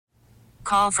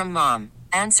Call from mom.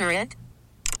 Answer it.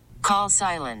 Call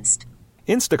silenced.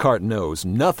 Instacart knows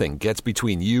nothing gets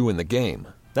between you and the game.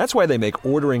 That's why they make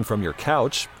ordering from your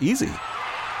couch easy.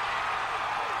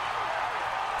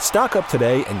 Stock up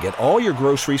today and get all your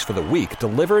groceries for the week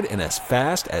delivered in as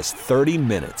fast as 30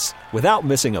 minutes without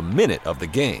missing a minute of the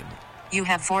game. You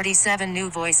have 47 new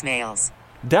voicemails.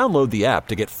 Download the app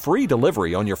to get free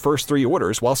delivery on your first 3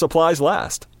 orders while supplies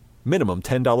last. Minimum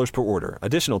 $10 per order.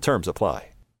 Additional terms apply.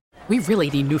 We really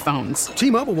need new phones.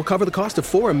 T-Mobile will cover the cost of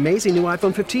 4 amazing new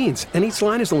iPhone 15s, and each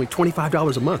line is only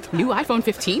 $25 a month. New iPhone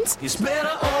 15s? It's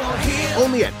better over here.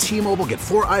 Only at T-Mobile, get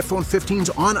 4 iPhone 15s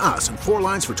on us and 4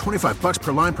 lines for $25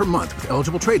 per line per month with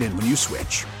eligible trade-in when you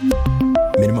switch.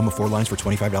 Minimum of 4 lines for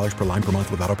 $25 per line per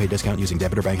month with autopay discount using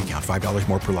debit or bank account. $5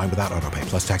 more per line without autopay,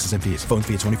 plus taxes and fees. Phone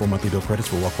fee at 24 monthly bill credits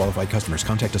for well-qualified customers.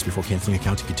 Contact us before canceling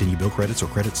account to continue bill credits or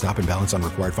credit stop and balance on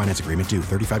required finance agreement due.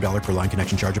 $35 per line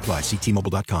connection charge applies. See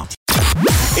T-Mobile.com.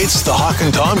 It's the Hawk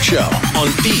and Tom Show on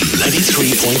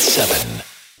B93.7.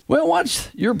 Well,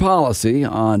 what's your policy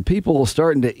on people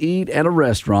starting to eat at a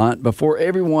restaurant before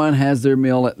everyone has their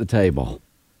meal at the table?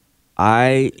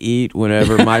 I eat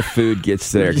whenever my food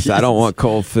gets there because I don't want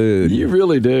cold food. You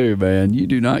really do, man. You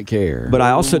do not care. But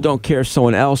I also don't care if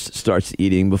someone else starts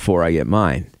eating before I get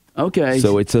mine. Okay.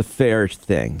 So it's a fair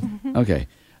thing. Okay.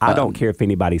 I don't care if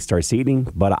anybody starts eating,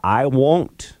 but I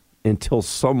won't until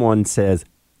someone says,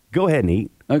 go ahead and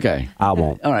eat. Okay. I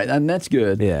won't. All right, and that's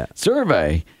good. Yeah.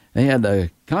 Survey. They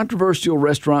had controversial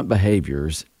restaurant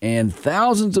behaviors, and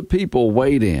thousands of people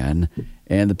weighed in,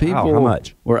 and the people how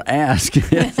much? were asked.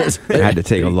 It had to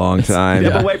take a long time.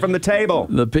 Step away from the table.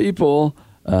 The people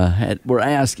were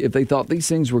asked if they thought these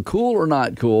things were cool or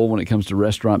not cool when it comes to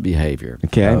restaurant behavior.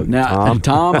 Okay. Now,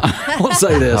 Tom, I will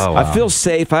say this. Oh, wow. I feel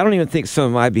safe. I don't even think some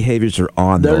of my behaviors are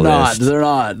on the list. They're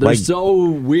not. They're Like,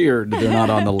 so weird they're not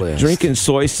on the list. Drinking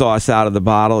soy sauce out of the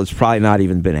bottle has probably not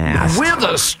even been asked. With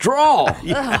a straw.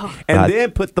 And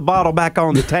then put the bottle back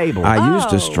on the table. I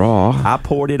used a straw. I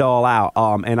poured it all out.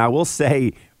 And I will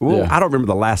say, I don't remember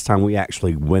the last time we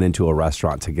actually went into a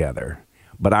restaurant together.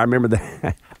 But I remember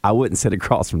that I wouldn't sit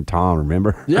across from Tom,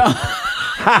 remember? Yeah.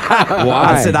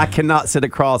 Why? I said I cannot sit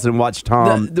across and watch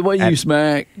Tom. The way you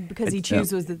smack. Because he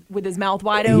chews with his mouth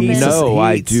wide open? No,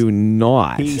 I do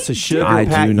not. He eats a sugar I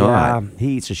do not. Yeah,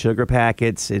 he eats the sugar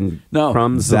packets and No.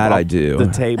 crumbs That off I do. the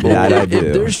table. That I If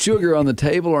do. there's sugar on the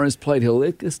table or on his plate, he'll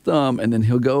lick his thumb, and then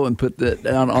he'll go and put that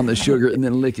down on the sugar and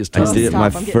then lick his tongue. I did it Stop, my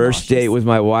I'm getting first date nauseous. with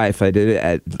my wife. I did it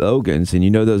at Logan's, and you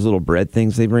know those little bread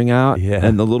things they bring out? Yeah.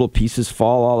 And the little pieces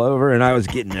fall all over, and I was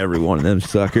getting every one of them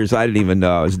suckers. I didn't even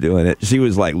know I was doing it. She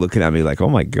was like looking at me like, oh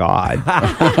my God.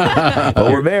 But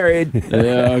we're married.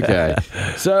 Yeah, okay.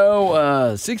 So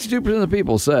 62% of the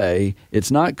people say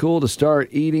it's not cool to start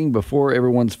eating before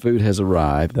everyone's food has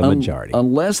arrived. The majority.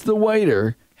 Unless the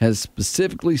waiter has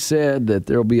specifically said that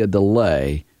there'll be a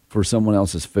delay for someone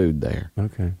else's food there.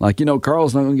 Okay. Like,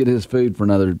 Carl's not going to get his food for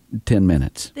another 10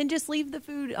 minutes. Then just leave the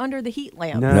food under the heat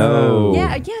lamp. No.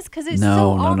 Yeah, yes, because it's No,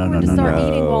 so no, awkward no, no, to no, start no.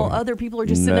 eating while other people are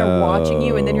just sitting there watching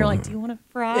you, and then you're like, do you want to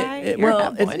fry? Here,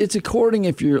 have one. It's according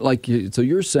if you're like, so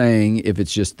you're saying if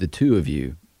it's just the two of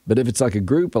you. But if it's like a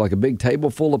group, like a big table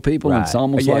full of people, Right. it's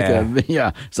almost like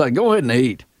it's like, go ahead and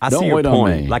eat. I Don't see your wait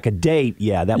point. on me. Like a date,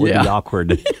 that would Yeah. be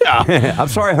awkward. I'm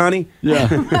sorry, honey.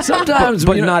 Yeah. Sometimes,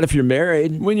 But not if you're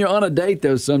married. when you're on a date,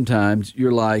 though, sometimes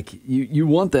you're like, you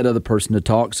want that other person to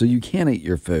talk so you can eat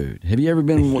your food. Have you ever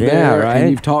been there right.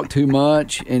 and you've talked too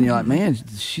much and you're like, man,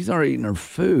 she's already eating her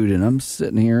food and I'm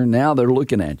sitting here and now they're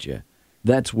looking at you.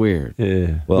 That's weird.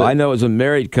 Yeah. Well, I know as a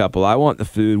married couple, I want the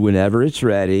food whenever it's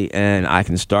ready, and I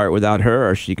can start without her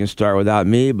or she can start without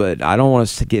me, but I don't want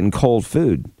us to get in cold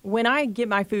food. When I get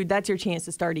my food, that's your chance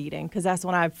to start eating, because that's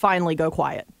when I finally go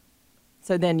quiet.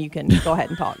 So then you can go ahead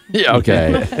and talk. Yeah,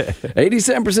 okay.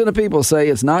 87% of people say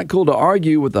it's not cool to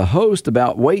argue with the host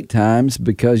about wait times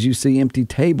because you see empty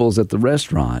tables at the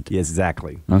restaurant. Yes,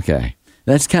 exactly. Okay.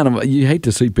 That's kind of, you hate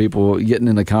to see people getting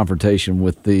in a confrontation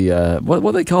with the, what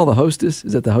do they call the hostess?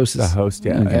 Is that the hostess? The host,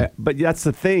 yeah. Okay. But that's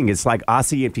the thing. It's like, I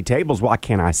see empty tables. Why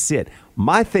can't I sit?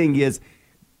 My thing is,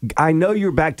 I know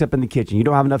you're backed up in the kitchen. You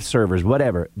don't have enough servers,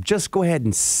 whatever. Just go ahead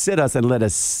and sit us and let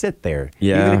us sit there.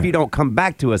 Yeah. Even if you don't come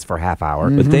back to us for a half hour.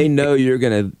 But they know you're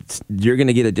gonna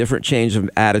get a different change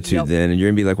of attitude then, and you're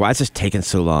gonna be like, "Why is this taking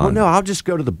so long?" Well, no, I'll just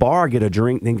go to the bar, get a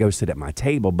drink, then go sit at my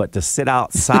table. But to sit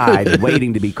outside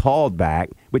waiting to be called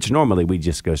back, which normally we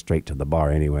just go straight to the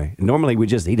bar anyway. Normally we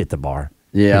just eat at the bar.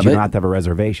 Yeah, because you don't have to have a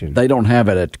reservation. They don't have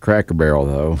it at Cracker Barrel,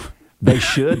 though. They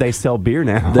should. They sell beer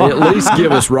now. They at least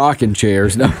give us rocking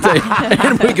chairs, don't they?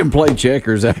 And we can play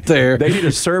checkers out there. They need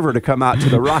a server to come out to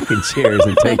the rocking chairs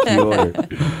and take the order.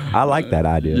 I like that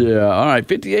idea. Yeah. All right.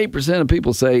 58% of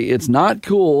people say it's not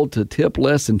cool to tip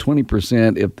less than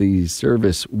 20% if the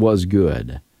service was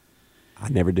good. I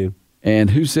never do. And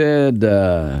who said,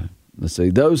 let's see,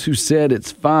 those who said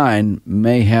it's fine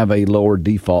may have a lower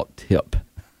default tip.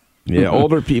 Yeah,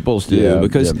 older people's do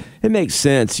because it makes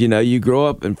sense. You know, you grow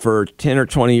up and for 10 or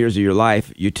 20 years of your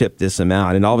life, you tip this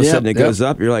amount. And all of a sudden it goes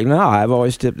up. You're like, no, I've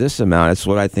always tipped this amount. That's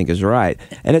what I think is right.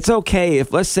 And it's okay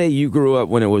if, let's say you grew up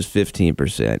when it was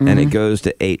 15% and it goes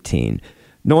to 18.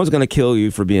 No one's going to kill you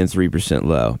for being 3%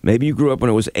 low. Maybe you grew up when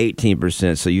it was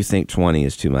 18%, so you think 20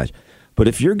 is too much. But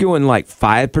if you're going like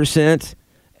 5%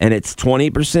 and it's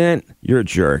 20%, you're a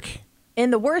jerk.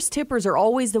 And the worst tippers are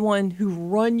always the one who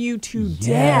run you to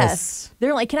death.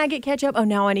 They're like, can I get ketchup? Oh,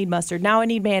 now I need mustard. Now I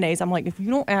need mayonnaise. I'm like, if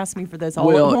you don't ask me for this all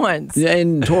at once. Yeah,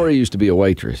 and Tori used to be a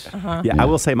waitress. Yeah, I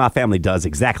will say my family does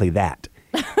exactly that.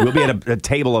 We'll be at a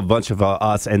table, a bunch of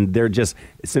us, and they're just,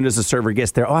 as soon as the server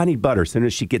gets there, oh, I need butter. As soon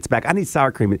as she gets back, I need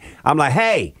sour cream. I'm like,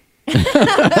 hey.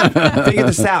 Figure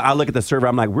this out. I look at the server.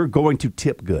 I'm like, we're going to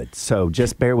tip good, so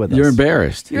just bear with us. You're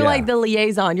embarrassed. You're like the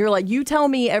liaison. You're like, you tell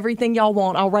me everything y'all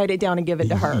want. I'll write it down and give it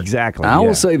to her. Exactly. I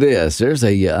will say this: there's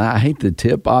I hate the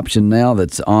tip option now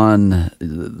that's on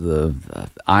the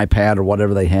iPad or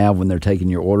whatever they have when they're taking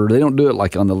your order. They don't do it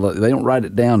like they don't write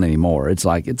it down anymore. It's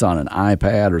like it's on an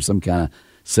iPad or some kind of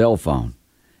cell phone.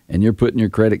 And you're putting your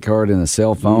credit card in a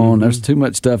cell phone. There's too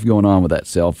much stuff going on with that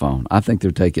cell phone. I think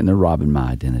they're robbing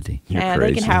my identity. Yeah,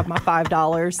 they can have my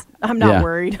 $5. I'm not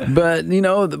worried. But, you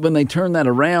know, when they turn that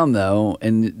around, though,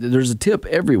 and there's a tip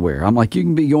everywhere. I'm like, you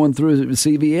can be going through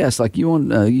CVS, like, you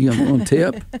want a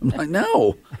tip? I'm like,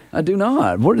 no, I do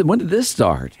not. When did this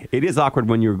start? It is awkward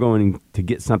when you're going to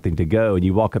get something to go and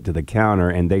you walk up to the counter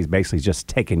and they basically just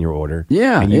taken your order.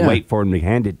 Yeah. And you wait for them to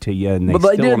hand it to you and they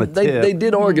want a tip. They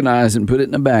did organize and put it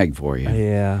in a bag for you.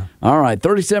 Yeah. All right.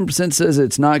 37% says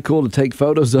it's not cool to take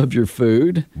photos of your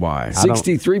food. Why?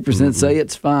 63% say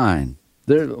it's fine.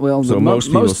 Most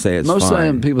people say it's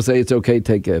fine. Most people say it's okay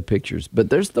to take pictures, but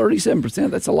there's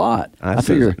 37%. That's a lot. I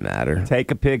figure doesn't matter.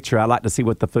 Take a picture. I like to see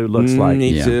what the food looks like.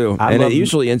 Me too. And it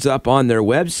usually ends up on their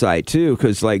website too,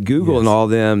 because like Google and all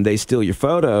them, they steal your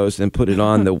photos and put it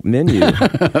on the menu.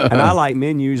 And I like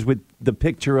menus with the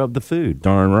picture of the food.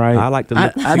 Darn right. I like to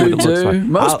look. I do too. Like.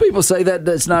 Most people say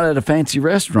that's not at a fancy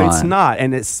restaurant. It's not,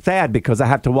 and it's sad because I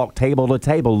have to walk table to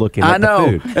table looking at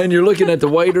the food. And you're looking at the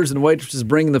waiters and waitresses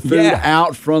bringing the food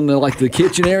out from the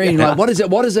kitchen area. And you're like, what is it?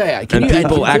 What is that?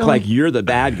 People act like you're the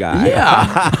bad guy.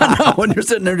 Yeah, I know. When you're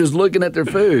sitting there just looking at their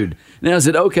food. Now, is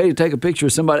it okay to take a picture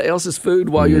of somebody else's food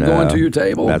while you're going to your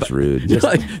table? That's rude. You're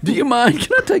like, do you mind? Can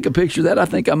I take a picture of that? I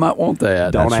think I might want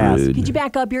that. Don't ask. Could you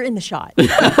back up? You're in the shot.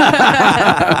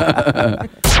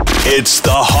 It's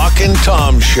the Hawk and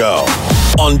Tom Show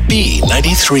on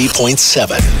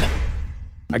B93.7.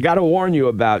 I got to warn you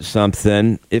about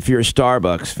something if you're a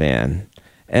Starbucks fan.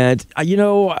 And, I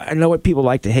know what people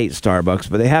like to hate Starbucks,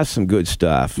 but they have some good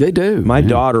stuff. They do. My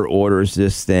daughter orders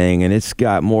this thing, and it's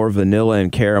got more vanilla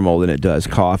and caramel than it does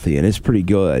coffee, and it's pretty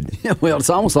good. Yeah, well, it's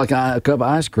almost like a cup of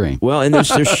ice cream. Well, and there's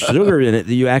sugar in it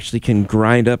that you actually can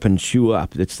grind up and chew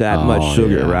up. It's that much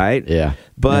sugar, right? Yeah.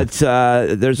 But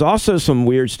there's also some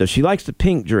weird stuff. She likes the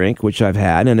pink drink, which I've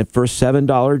had, and for a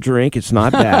 $7 drink, it's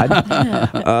not bad.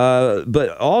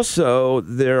 But also,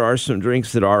 there are some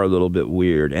drinks that are a little bit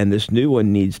weird, and this new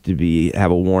one needs to have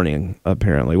a warning,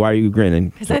 apparently. Why are you grinning?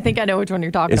 Because I think I know which one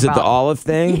you're talking about. Is it the olive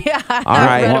thing? Yeah. All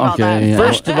right. Okay.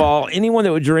 First of all, anyone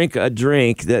that would drink a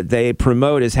drink that they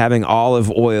promote as having olive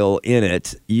oil in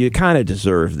it, you kind of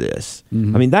deserve this.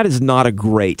 Mm-hmm. I mean, that is not a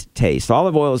great taste.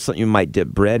 Olive oil is something you might dip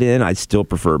bread in. I'd still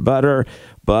prefer butter,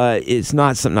 but it's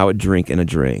not something I would drink in a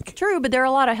drink. True, but there are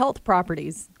a lot of health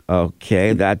properties.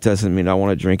 Okay, that doesn't mean I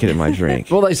want to drink it in my drink.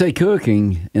 Well, they say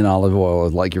cooking in olive oil,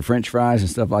 like your French fries and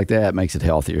stuff like that, makes it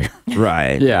healthier.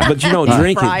 Right. Yeah. But you don't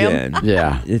drink it then.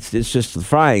 Yeah. It's just the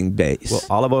frying base. Well,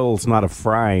 olive oil is not a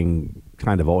frying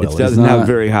kind of oil. It doesn't have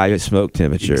very high smoke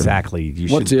temperature. Exactly.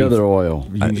 What's the other oil?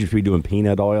 You should be doing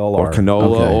peanut oil or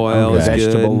canola oil. Okay.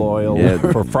 Vegetable oil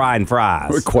for frying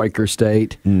fries. Or Quaker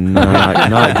State. No,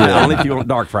 not good. Only if you want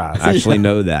dark fries. I actually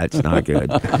know that. It's not good.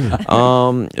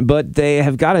 But they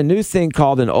have got a new thing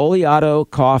called an oleato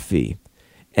coffee.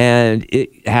 And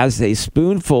it has a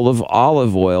spoonful of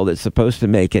olive oil that's supposed to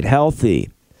make it healthy.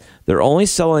 They're only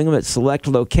selling them at select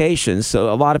locations,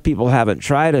 so a lot of people haven't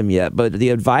tried them yet. But the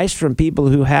advice from people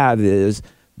who have is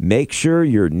make sure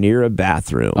you're near a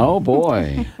bathroom. Oh,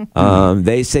 boy.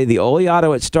 They say the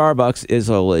oleato at Starbucks is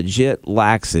a legit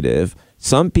laxative.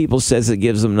 Some people says it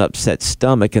gives them an upset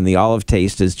stomach, and the olive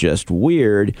taste is just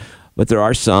weird. But there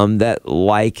are some that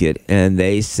like it, and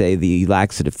they say the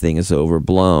laxative thing is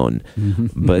overblown.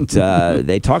 But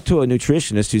they talked to a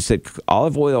nutritionist who said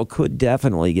olive oil could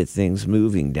definitely get things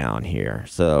moving down here.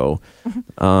 So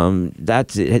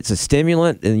that's it. It's a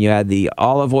stimulant, and you add the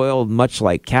olive oil, much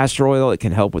like castor oil. It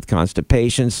can help with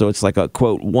constipation. So it's like a,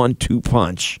 quote, 1-2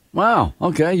 punch. Wow.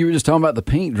 Okay. You were just talking about the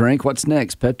pink drink. What's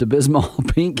next?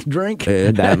 Pepto-Bismol pink drink?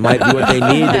 That might be what they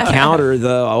need to counter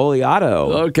the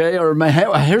oleato. Okay. Or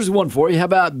here's one for you. How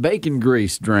about bacon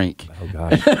grease drink? Oh,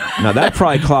 gosh. Now, that'd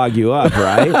probably clog you up,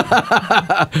 right?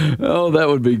 Oh, that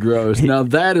would be gross. Now,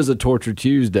 that is a Torture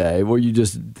Tuesday where you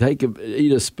just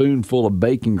eat a spoonful of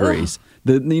bacon grease.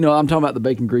 I'm talking about the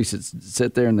bacon grease that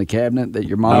sit there in the cabinet that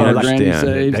your mom or granny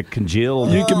saves. That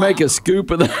congealed. You can make a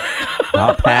scoop of that.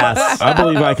 I'll pass. I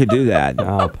believe I could do that.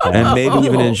 And maybe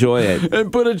even enjoy it.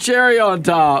 And put a cherry on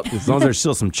top. As long as there's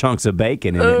still some chunks of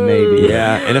bacon in it, maybe.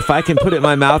 Yeah, and if I can put it in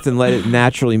my mouth and let it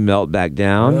naturally melt back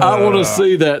down. I want to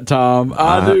see that, Tom.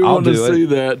 I do want to see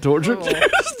that. Torture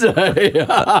Tuesday.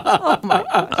 Oh, my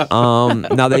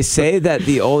gosh. Now, they say that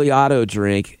the oleato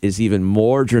drink is even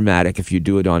more dramatic if you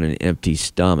do it on an empty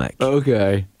stomach.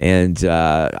 Okay. And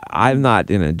I'm not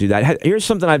going to do that. Here's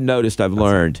something I've noticed, I've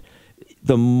learned.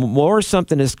 The more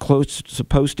something is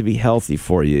supposed to be healthy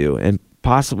for you, and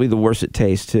possibly the worse it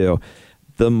tastes too,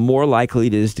 the more likely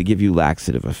it is to give you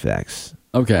laxative effects.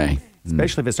 Okay.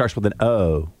 Especially if it starts with an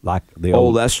O, like the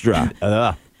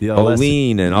Olestra. The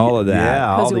Olean and all of that.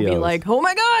 Yeah, Because you'll be like, oh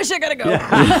my gosh, I gotta go.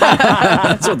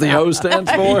 That's what the O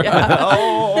stands for?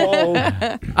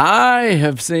 I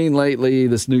have seen lately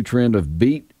this new trend of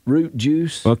beetroot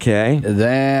juice. Okay.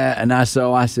 And I said,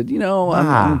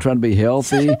 I'm trying to be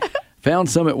healthy. Found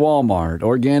some at Walmart,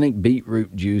 organic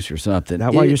beetroot juice or something. Is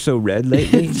that why you're so red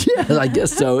lately? Yeah, I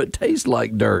guess so. It tastes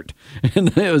like dirt.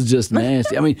 And it was just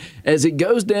nasty. I mean, as it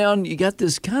goes down, you got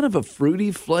this kind of a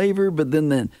fruity flavor, but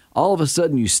then all of a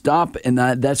sudden you stop, and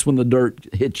that's when the dirt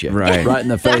hits you. Right in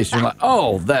the face. You're like,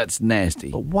 oh, that's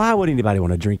nasty. But why would anybody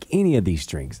want to drink any of these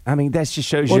drinks? I mean, that just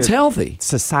shows you it's healthy.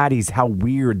 Society's how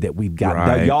weird that we've gotten,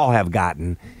 that Right. y'all have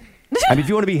gotten. I mean, if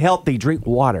you want to be healthy, drink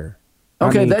water.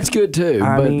 Okay, that's good too.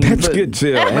 That's good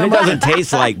too. And it doesn't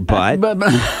taste like butt. But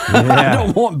I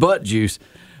don't want butt juice.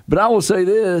 But I will say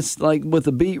this, like with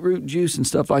the beetroot juice and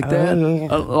stuff like that,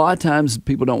 a lot of times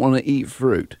people don't want to eat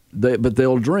fruit, but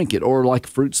they'll drink it. Or like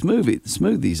fruit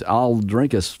smoothies. I'll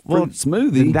drink a fruit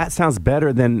smoothie. That sounds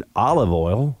better than olive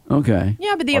oil. Okay.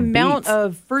 Yeah, but the amount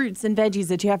of fruits and veggies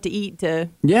that you have to eat to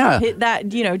hit that,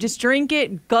 just drink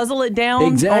it, guzzle it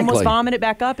down, almost vomit it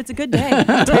back up. It's a good day.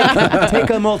 Take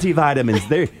a multivitamins.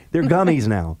 They're gummies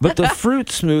now. But the fruit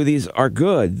smoothies are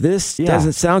good. This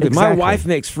doesn't sound good. Exactly. My wife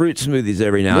makes fruit smoothies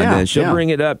every now and then. She'll bring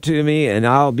it up to me, and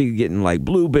I'll be getting like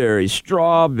blueberries,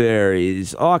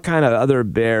 strawberries, all kind of other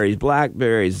berries,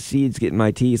 blackberries, seeds get in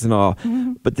my teeth and all.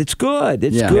 But it's good.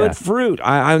 It's good fruit.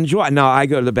 I enjoy it. Now, I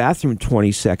go to the bathroom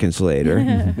 20 seconds later.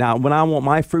 Now, when I want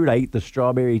my fruit, I eat the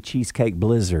strawberry cheesecake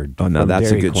blizzard. Oh, no, that's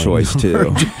Dairy a good Queen. choice,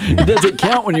 too. Does it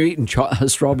count when you're eating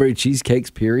strawberry cheesecakes,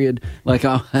 period? Like,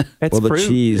 It's the fruit.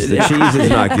 cheese. The cheese is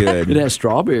not good. It has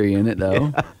strawberry in it,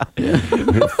 though.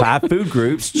 5 food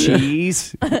groups: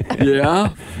 cheese,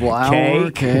 flour,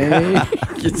 cake.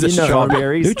 It's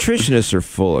strawberries. Nutritionists are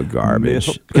full of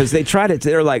garbage because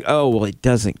they're like, oh, well, it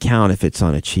doesn't count if it's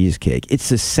on a cheesecake. It's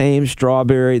the same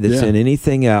strawberry that's in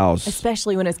anything else.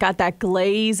 Especially when it's got that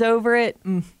glaze over it.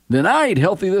 Then I ate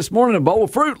healthy this morning, a bowl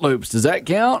of Fruit Loops. Does that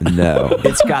count? No.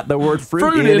 It's got the word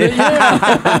fruit in it.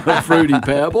 Yeah. Fruity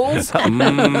Pebbles.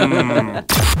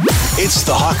 It's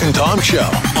the Hawk and Tom Show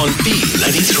on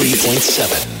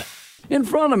B93.7. In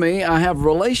front of me, I have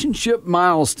relationship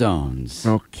milestones.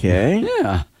 Okay.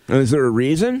 Yeah. Is there a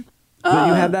reason that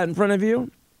you have that in front of you?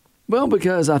 Well,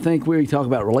 because I think we talk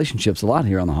about relationships a lot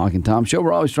here on the Hawk and Tom Show.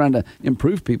 We're always trying to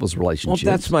improve people's Well, relationships.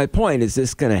 that's my point. Is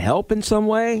this going to help in some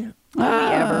way?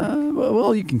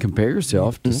 Well, you can compare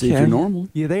yourself to see if you're normal.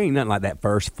 Yeah, there ain't nothing like that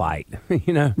first fight.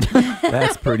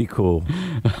 That's pretty cool.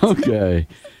 Okay.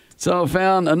 So I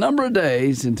found a number of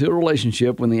days into a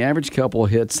relationship when the average couple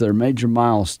hits their major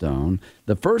milestone.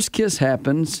 The first kiss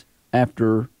happens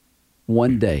after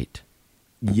one date.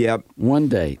 Yep. One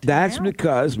date. That's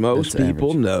because most That's people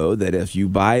average. know that if you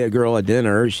buy a girl a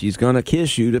dinner, she's going to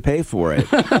kiss you to pay for it.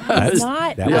 That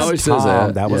was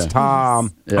Tom. That was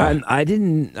Tom. Yeah. I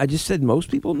just said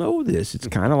most people know this. It's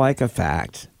kind of like a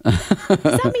fact. Does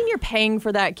that mean you're paying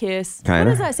for that kiss? Kinda. What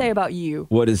does that say about you?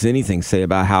 What does anything say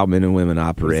about how men and women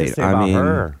operate? Say about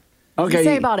her. What does Okay. it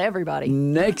say about everybody?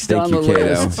 Next Thank on you, the Kato.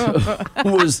 list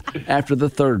was after the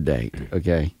third date.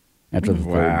 Okay. After the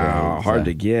third date. Wow, hard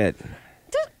to get.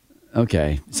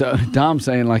 Okay. So Tom's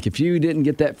saying, like, if you didn't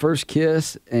get that first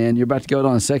kiss and you're about to go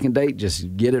on a second date,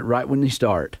 just get it right when you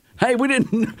start. Hey, we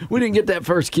didn't get that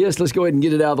first kiss. Let's go ahead and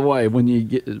get it out of the way when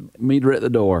you meet her at the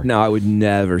door. No, I would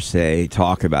never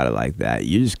talk about it like that.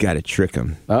 You just got to trick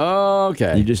them.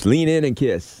 Okay. You just lean in and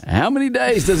kiss. How many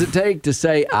days does it take to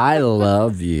say, I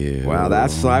love you? Wow,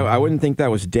 I wouldn't think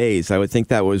that was days. I would think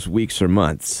that was weeks or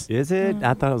months. Is it?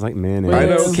 I thought it was like minutes. I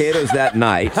know, okay, it was that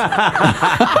night.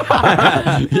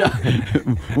 Yeah.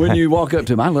 When you walk up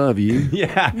to him, I love you.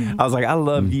 Yeah. I was like, I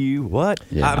love you. What?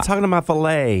 Yeah. I'm talking to my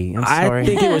filet. I'm sorry. I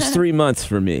think it was 3 months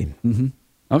for me. Mm-hmm.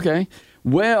 Okay.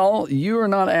 Well, you are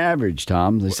not average,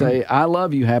 Tom. They say I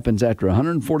love you happens after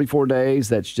 144 days.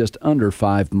 That's just under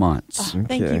 5 months. Oh,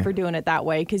 thank you for doing it that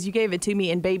way, because you gave it to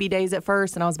me in baby days at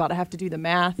first, and I was about to have to do the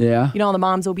math. Yeah. You know, all the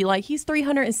moms will be like, he's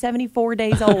 374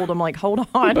 days old. I'm like, hold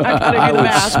on. I got to do the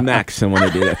math. I would smack someone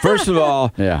to do that. First of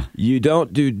all, yeah. You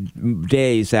don't do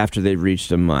days after they've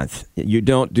reached a month. You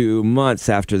don't do months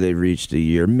after they've reached a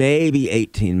year. Maybe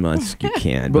 18 months you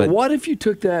can. But what if you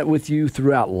took that with you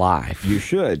throughout life? You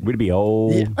should. We'd be old.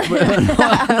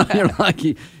 Yeah. You're like,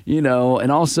 you know,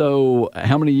 and also,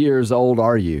 how many years old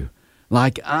are you?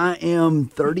 Like, I am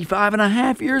 35 and a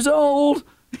half years old.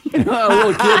 You know how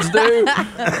little kids do.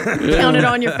 Count it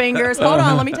on your fingers. Hold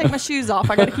on, let me take my shoes off.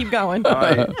 I got to keep going. All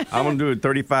right. I'm going to do it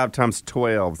 35 times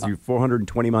 12. So you're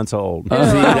 420 months old. See,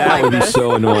 that would be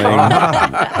so annoying.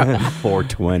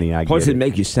 420, I Plus, guess. it'd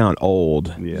make you sound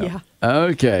old. Yeah.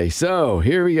 Okay, so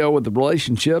here we go with the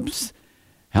relationships.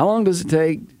 How long does it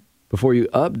take before you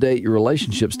update your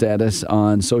relationship status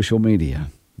on social media?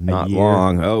 Not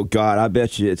long. Oh, God, I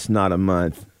bet you it's not a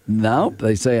month. Nope,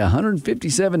 they say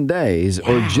 157 days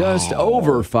or just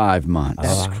over 5 months.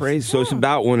 That's crazy. So it's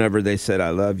about whenever they said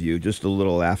I love you, just a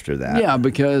little after that. Yeah,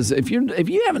 because if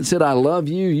you haven't said I love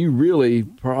you, you really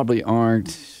probably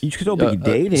aren't. You could still be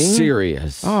dating.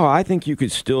 Serious. Oh, I think you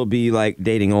could still be like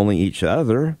dating only each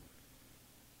other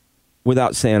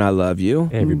without saying I love you.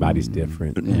 Everybody's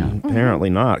different. Yeah. Apparently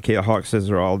not. Kate Hawk says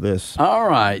they're all this. All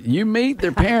right, you meet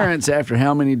their parents after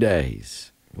how many days?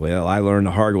 Well, I learned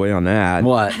the hard way on that.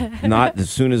 What? Not as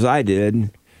soon as I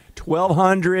did.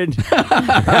 1,200.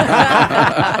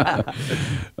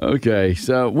 Okay,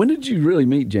 so when did you really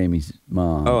meet Jamie's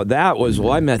mom? Oh,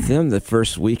 I met them the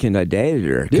first weekend I dated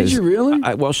her. Did you really?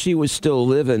 Well, she was still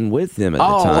living with them at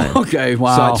the time. Oh, okay,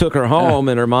 wow. So I took her home,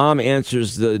 and her mom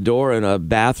answers the door in a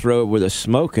bathrobe with a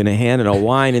smoke in a hand and a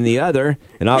wine in the other.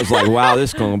 And I was like, wow,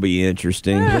 this is going to be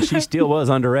interesting. But she still was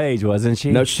underage, wasn't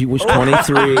she? No, she was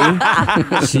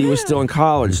 23. She was still in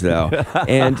college, though.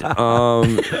 And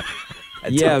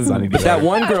yeah, that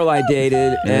one girl I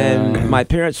dated, and my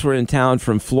parents were in town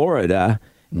from Florida.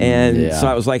 And so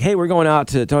I was like, hey, we're going out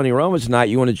to Tony Roma's tonight.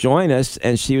 You want to join us?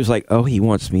 And she was like, oh, he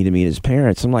wants me to meet his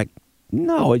parents. I'm like,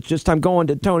 no, it's just I'm going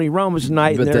to Tony Roma's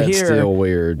tonight, but and they're that's here. Still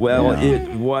weird. Well,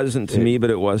 it wasn't to me,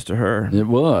 but it was to her. It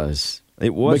was.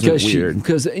 It wasn't weird.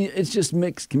 Because it's just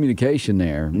mixed communication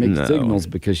there, mixed signals,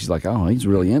 because she's like, oh, he's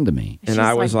really into me. And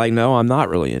I was like, no, I'm not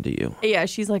really into you. Yeah,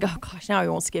 she's like, oh, gosh, now he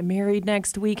wants to get married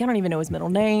next week. I don't even know his middle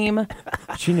name.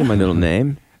 She knew my middle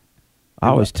name. I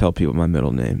always tell people my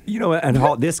middle name. You know, and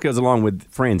this goes along with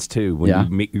friends, too.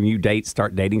 When you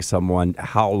start dating someone,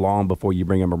 how long before you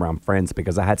bring them around friends?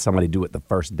 Because I had somebody do it the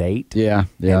first date. Yeah.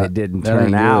 And it didn't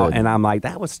turn out. And I'm like,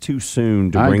 that was too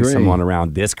soon to bring someone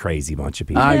around this crazy bunch of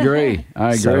people. I agree.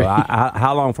 So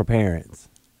how long for parents?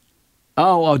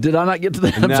 Oh, did I not get to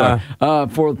that? I'm No. sorry.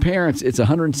 For parents, it's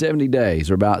 170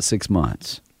 days or about 6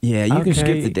 months. Yeah, you can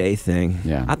skip the day thing.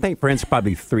 Yeah. I think friends are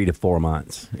probably 3 to 4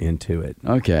 months into it.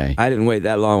 Okay. I didn't wait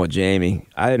that long with Jamie.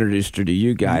 I introduced her to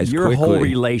you guys Your quickly. whole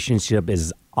relationship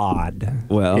is odd.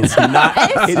 Well, it's not.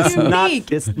 It's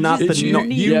unique. It's not It's the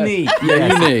unique. unique.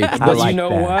 Yeah, unique. I But like you know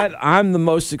that. what? I'm the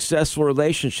most successful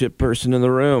relationship person in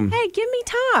the room. Hey, give me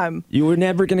time. You were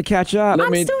never going to catch up.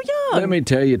 I'm still young. Let me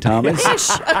tell you, Tom,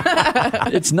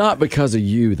 it's not because of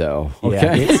you, though.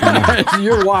 Okay, Yeah,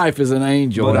 your wife is an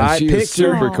angel, But and I she is picked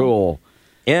her. super cool.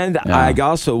 And I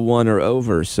also won her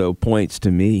over, so points to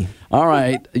me. All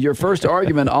right, your first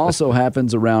argument also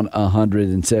happens around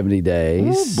 170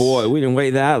 days. Oh, boy, we didn't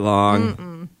wait that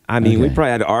long. I mean, we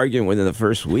probably had to argue within the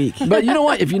first week. But you know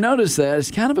what? If you notice that,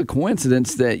 it's kind of a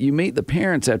coincidence that you meet the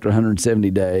parents after 170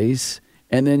 days,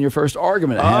 and then your first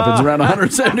argument happens around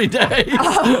 170 days.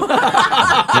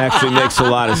 Actually makes a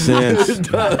lot of sense. It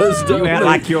does. You act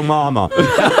like your mama.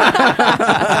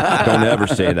 Don't ever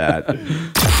say that.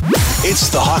 It's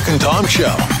the Hawk and Tom Show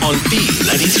on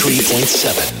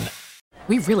B93.7.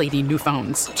 We really need new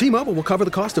phones. T-Mobile will cover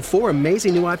the cost of 4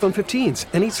 amazing new iPhone 15s,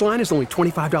 and each line is only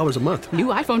 $25 a month. New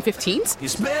iPhone 15s?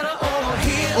 It's better over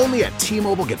here. Only at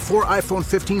T-Mobile, get 4 iPhone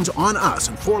 15s on us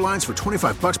and 4 lines for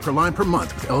 $25 per line per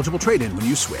month with eligible trade-in when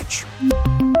you switch.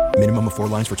 Minimum of 4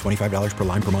 lines for $25 per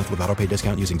line per month with autopay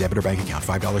discount using debit or bank account.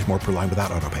 $5 more per line without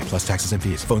autopay, plus taxes and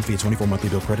fees. Phone fee at 24 monthly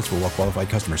bill credits for well-qualified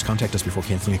customers. Contact us before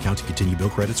canceling account to continue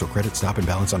bill credits or credit stop and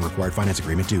balance on required finance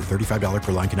agreement due. $35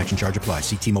 per line connection charge applies.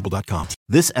 See T-Mobile.com.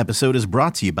 This episode is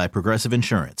brought to you by Progressive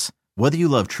Insurance. Whether you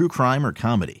love true crime or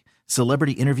comedy,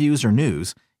 celebrity interviews or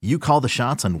news, you call the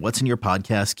shots on what's in your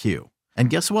podcast queue.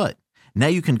 And guess what? Now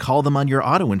you can call them on your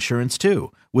auto insurance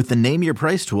too with the Name Your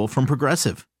Price tool from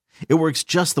Progressive. It works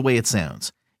just the way it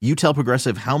sounds. You tell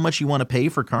Progressive how much you want to pay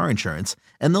for car insurance,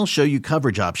 and they'll show you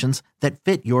coverage options that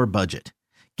fit your budget.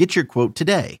 Get your quote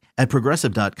today at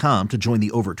Progressive.com to join the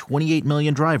over 28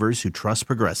 million drivers who trust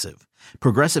Progressive.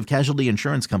 Progressive Casualty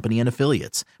Insurance Company and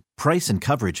Affiliates. Price and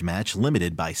coverage match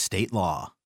limited by state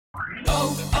law.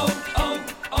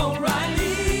 O'Reilly.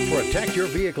 Protect your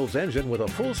vehicle's engine with a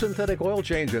full synthetic oil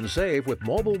change and save with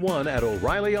Mobile One at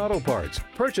O'Reilly Auto Parts.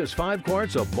 Purchase 5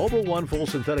 quarts of Mobile One full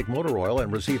synthetic motor oil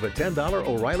and receive a $10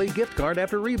 O'Reilly gift card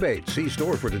after rebate. See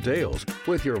store for details.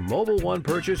 With your Mobile One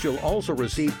purchase, you'll also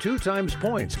receive 2 times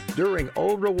points during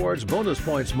O Rewards Bonus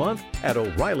Points Month at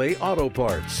O'Reilly Auto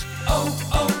Parts.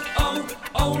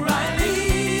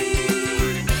 O'Reilly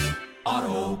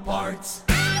Auto Parts.